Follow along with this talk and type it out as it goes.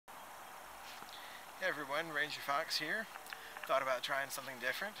Hey everyone, Ranger Fox here. Thought about trying something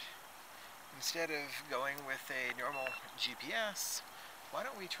different. Instead of going with a normal GPS, why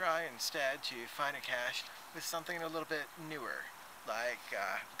don't we try instead to find a cache with something a little bit newer, like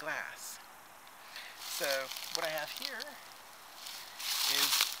glass. So what I have here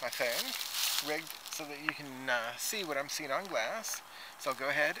is my phone, rigged so that you can see what I'm seeing on glass. So I'll go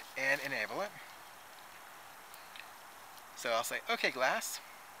ahead and enable it. So I'll say, okay glass,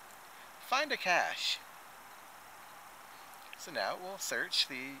 find a cache. So now we'll search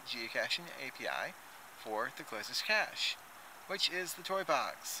the geocaching API for the closest cache, which is the toy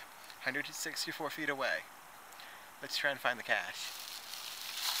box, 164 feet away. Let's try and find the cache.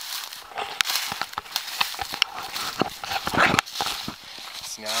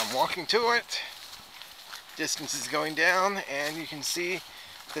 So now I'm walking to it. Distance is going down, and you can see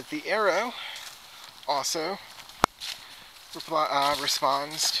that the arrow also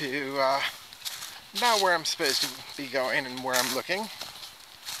responds to not where I'm supposed to be going and where I'm looking.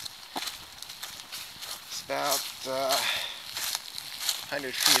 It's about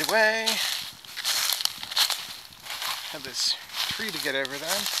 100 feet away. Have this tree to get over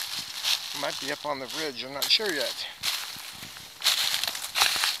then. It might be up on the ridge, I'm not sure yet.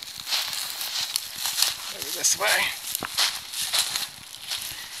 Over this way.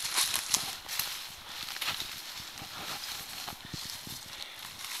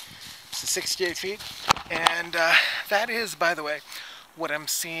 So 68 feet, and that is, by the way, what I'm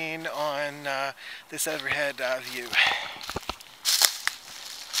seeing on this overhead view.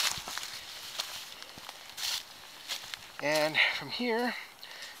 And from here,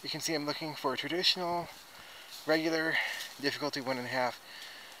 you can see I'm looking for traditional, regular, difficulty 1.5,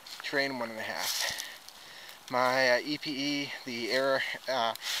 terrain 1.5. My EPE, the error,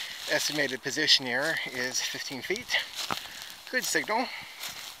 estimated position error, is 15 feet. Good signal.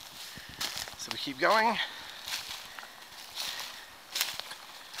 So we keep going.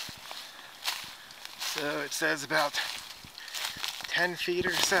 So it says about 10 feet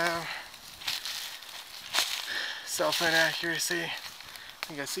or so. Cell phone accuracy. I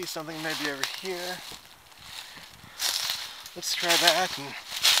think I see something maybe over here. Let's try that and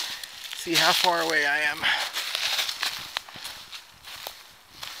see how far away I am.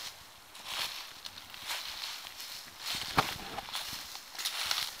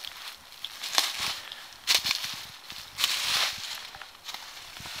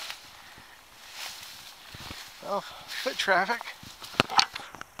 Well, foot traffic.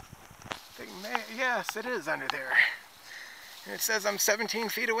 Yes, it is under there. And it says I'm 17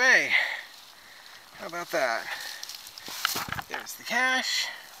 feet away. How about that? There's the cache.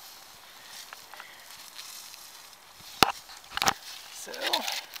 So,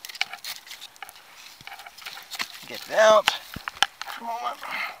 get it out. Come on.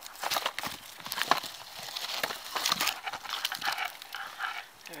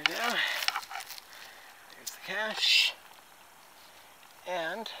 There we go. There's the cache.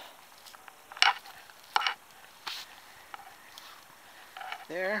 And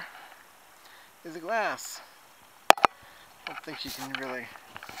there is the glass. I don't think you can really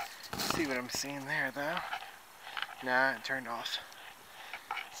see what I'm seeing there though. Nah, it turned off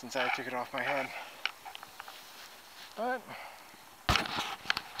since I took it off my head. But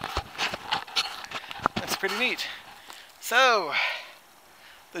that's pretty neat. So,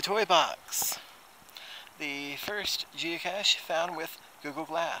 the toy box. The first geocache found with Google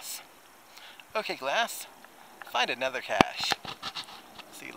Glass. Okay Glass, find another cache.